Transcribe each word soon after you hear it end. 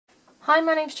Hi,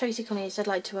 my name's Traci Cornelius. I'd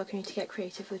like to welcome you to Get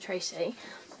Creative with Traci.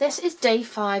 This is day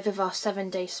 5 of our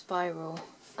 7-day spiral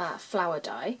flower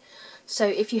dye. So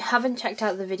if you haven't checked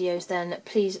out the videos, then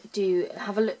please do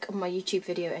have a look on my YouTube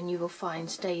video and you will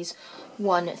find days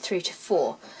 1 through to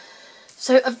 4.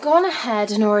 So I've gone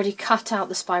ahead and already cut out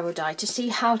the spiral dye. To see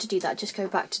how to do that, just go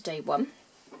back to day 1.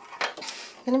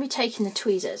 I'm going to be taking the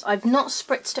tweezers. I've not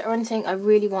spritzed it or anything. I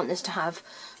really want this to have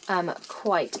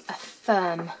quite a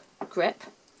firm grip.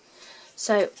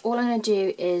 So all I'm going to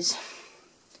do is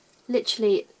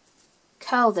literally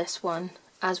curl this one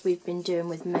as we've been doing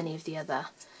with many of the other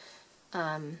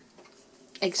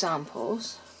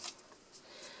examples.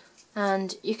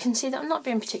 And you can see that I'm not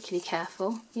being particularly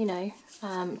careful, you know,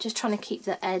 just trying to keep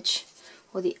the edge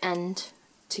or the end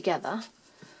together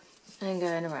and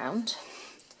going around.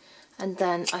 And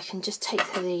then I can just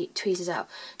take the tweezers out.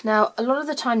 Now, a lot of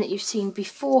the time that you've seen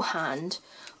beforehand,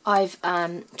 I've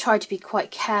tried to be quite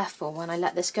careful when I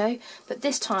let this go, but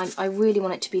this time I really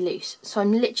want it to be loose. So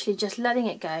I'm literally just letting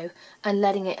it go and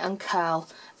letting it uncurl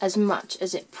as much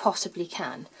as it possibly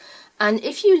can. And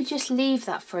if you just leave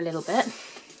that for a little bit,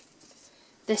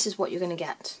 this is what you're going to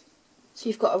get. So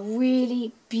you've got a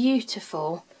really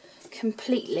beautiful,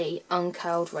 completely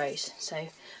uncurled rose. So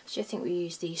actually I think we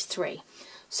use these 3.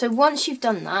 So once you've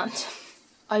done that,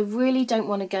 I really don't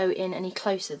want to go in any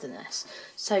closer than this.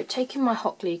 So taking my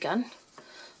hot glue gun,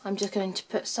 I'm just going to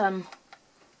put some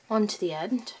onto the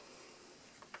end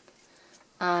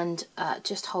and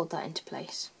just hold that into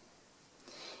place.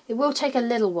 It will take a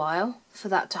little while for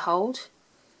that to hold.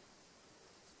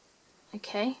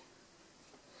 Okay.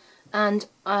 And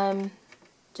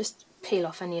just peel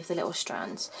off any of the little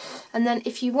strands. And then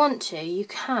if you want to, you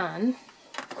can...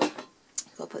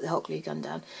 I'll put the hot glue gun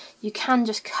down. You can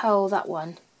just curl that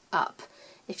one up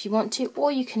if you want to,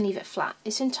 or you can leave it flat.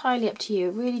 It's entirely up to you.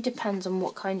 It really depends on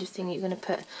what kind of thing you're going to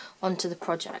put onto the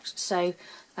project. So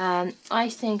I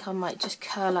think I might just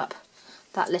curl up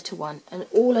that little one, and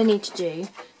all I need to do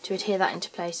to adhere that into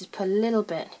place is put a little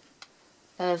bit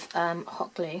of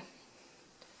hot glue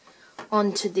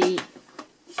onto the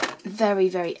very,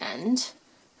 very end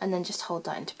and then just hold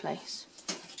that into place.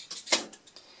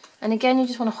 And again, you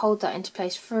just want to hold that into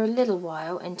place for a little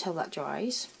while until that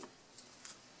dries.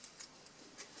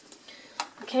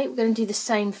 Okay, we're going to do the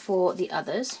same for the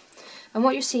others. And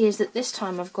what you see is that this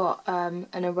time I've got an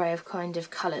array of kind of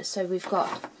colours. So we've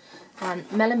got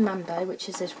Melon Mambo, which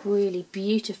is this really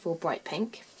beautiful bright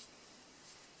pink.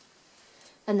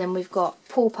 And then we've got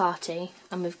Pool Party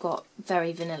and we've got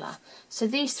Very Vanilla. So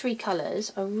these 3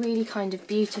 colours are really kind of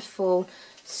beautiful,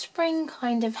 spring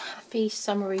kind of happy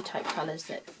summery type colours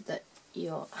that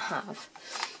you'll have.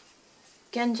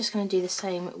 Again, just going to do the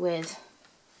same with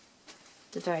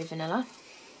the Very Vanilla.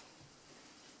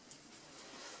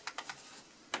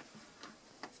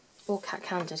 Or Cat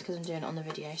Candid, because I'm doing it on the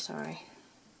video, sorry.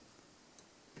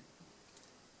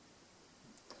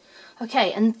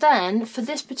 Okay, and then for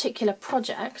this particular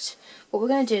project, what we're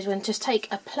going to do is we're going to just take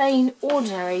a plain,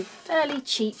 ordinary, fairly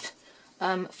cheap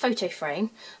photo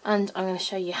frame, and I'm going to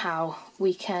show you how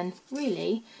we can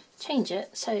really change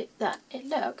it so that it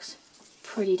looks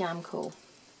pretty damn cool.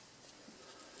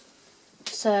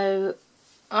 So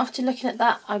after looking at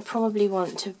that, I probably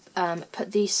want to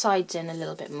put these sides in a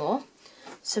little bit more.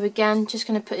 So again, just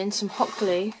going to put in some hot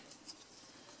glue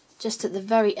just at the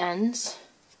very ends,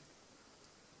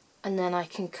 and then I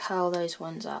can curl those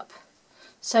ones up.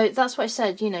 So that's what I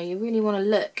said, you know, you really want to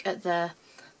look at the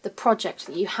project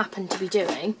that you happen to be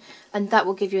doing, and that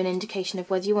will give you an indication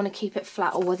of whether you want to keep it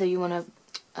flat or whether you want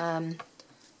to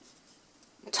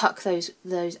tuck those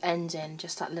ends in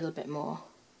just that little bit more.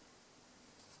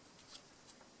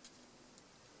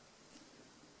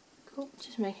 Cool,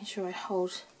 just making sure I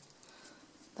hold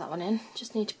that one in.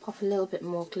 Just need to pop a little bit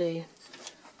more glue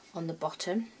on the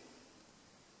bottom.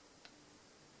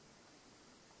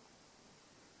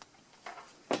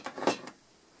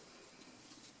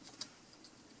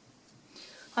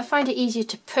 I find it easier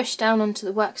to push down onto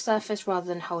the work surface rather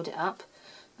than hold it up,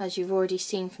 as you've already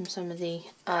seen from some of the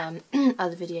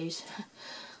other videos.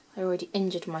 I already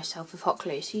injured myself with hot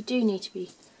glue, so you do need to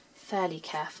be fairly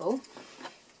careful.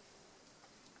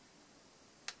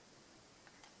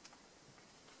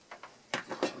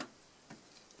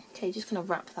 Okay, just going to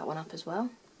wrap that one up as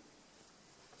well.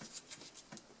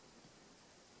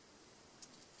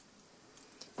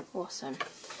 Awesome.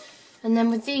 And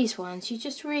then with these ones, you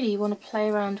just really want to play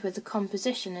around with the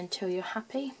composition until you're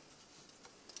happy.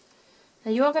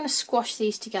 Now you are going to squash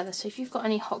these together, so if you've got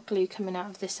any hot glue coming out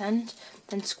of this end,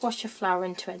 then squash your flower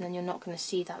into it and then you're not going to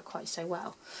see that quite so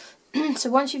well.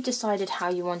 So once you've decided how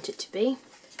you want it to be,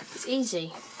 it's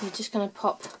easy. You're just going to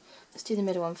pop let's do the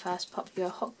middle one first. Pop your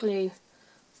hot glue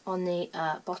on the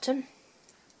bottom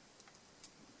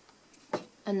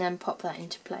and then pop that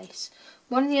into place.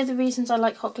 One of the other reasons I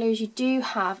like hot glue is you do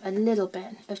have a little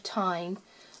bit of time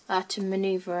to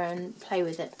manoeuvre and play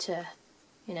with it to,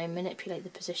 you know, manipulate the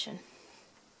position.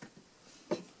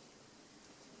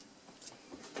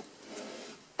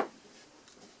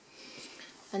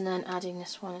 And then adding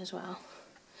this one as well.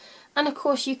 And of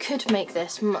course you could make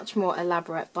this much more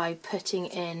elaborate by putting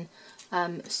in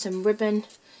some ribbon.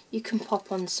 You can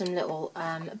pop on some little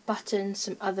buttons,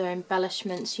 some other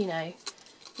embellishments, you know.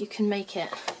 You can make it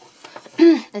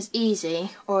as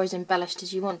easy or as embellished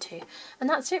as you want to. And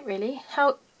that's it really.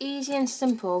 How easy and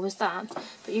simple was that?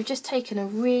 But you've just taken a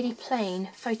really plain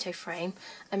photo frame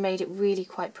and made it really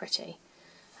quite pretty.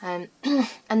 And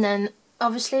then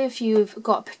obviously if you've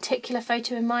got a particular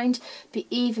photo in mind, it'd be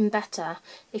even better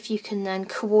if you can then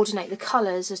coordinate the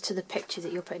colours as to the picture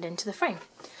that you're putting into the frame.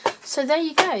 So there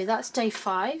you go, that's day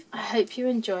 5. I hope you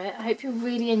enjoy it. I hope you're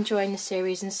really enjoying the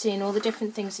series and seeing all the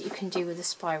different things that you can do with a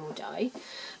spiral die.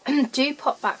 Do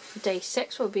pop back for day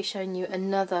 6, we'll be showing you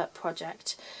another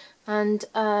project. And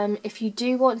if you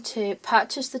do want to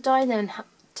purchase the die, then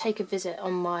take a visit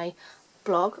on my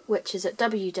blog, which is at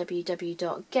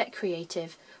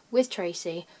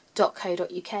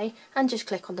www.getcreativewithtraci.co.uk, and just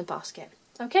click on the basket.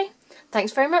 Okay,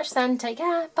 thanks very much then, take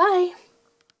care, bye!